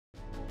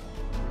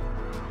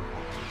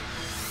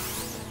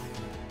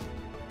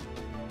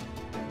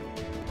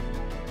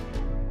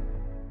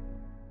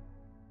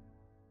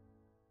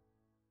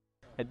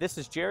This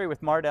is Jerry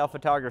with Mardell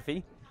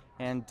Photography,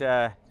 and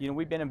you know,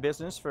 we've been in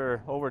business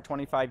for over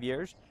 25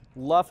 years.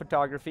 Love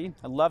photography.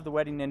 I love the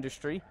wedding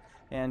industry,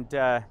 and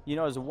you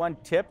know, as one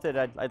tip that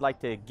I'd like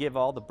to give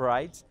all the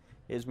brides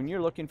is when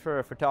you're looking for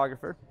a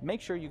photographer,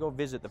 make sure you go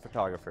visit the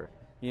photographer.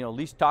 You know, at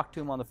least talk to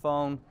him on the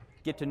phone,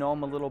 get to know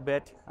him a little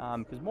bit,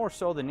 because more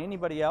so than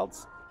anybody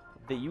else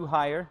that you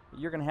hire,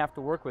 you're going to have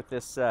to work with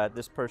this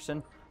this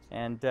person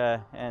and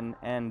have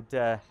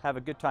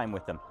a good time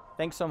with them.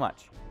 Thanks so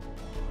much.